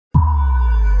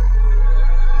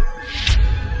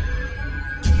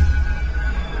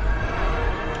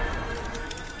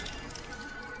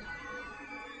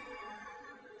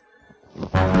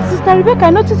Sister Rebecca, I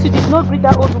noticed you did not greet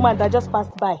that old woman that just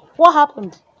passed by. What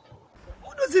happened?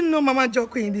 Who doesn't know Mama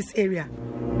Joko in this area?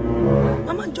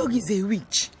 Mama Joko is a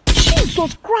witch.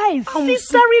 Jesus Christ!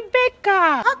 Sister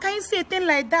Rebecca! How can you say a thing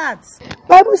like that?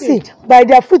 Bible said, by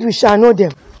their fruit we shall know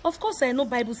them. Of course I know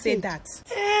Bible said that.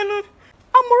 And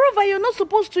moreover, you're not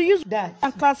supposed to use that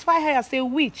and classify her as a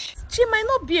witch. She might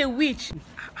not be a witch.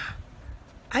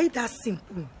 Are you that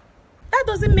simple? That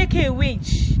doesn't make her a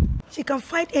witch. She can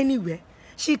fight anywhere.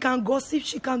 She can gossip.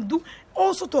 She can do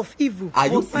all sorts of evil. Are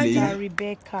you playing?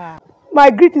 Rebecca? My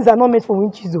greetings are not meant for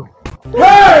witches though.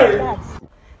 Hey!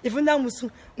 Even that Musu,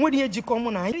 when you come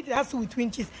on, it has to with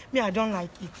witches. Me, I don't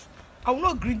like it. I will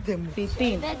not greet them. Good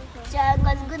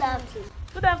afternoon.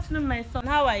 Good afternoon, my son.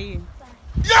 How are you?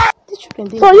 Yeah!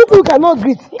 So you two cannot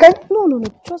greet. No.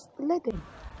 Just let them.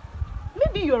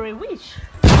 Maybe you're a witch.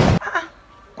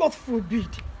 God forbid.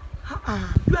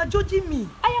 You are judging me.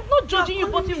 I am not judging you,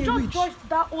 but you just judged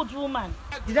that old woman.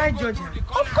 Did I judge her?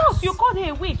 Of course, you called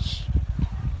her a witch.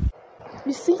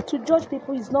 You see, to judge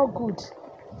people is not good.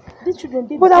 These children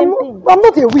did the same thing. I'm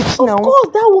not a witch now. Of course,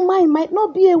 that woman might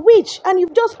not be a witch, and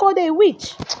you've just called her a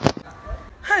witch.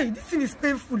 Hey, this thing is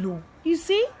painful, oh. You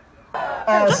see?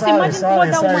 Just imagine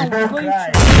what that woman is going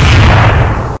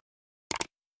through.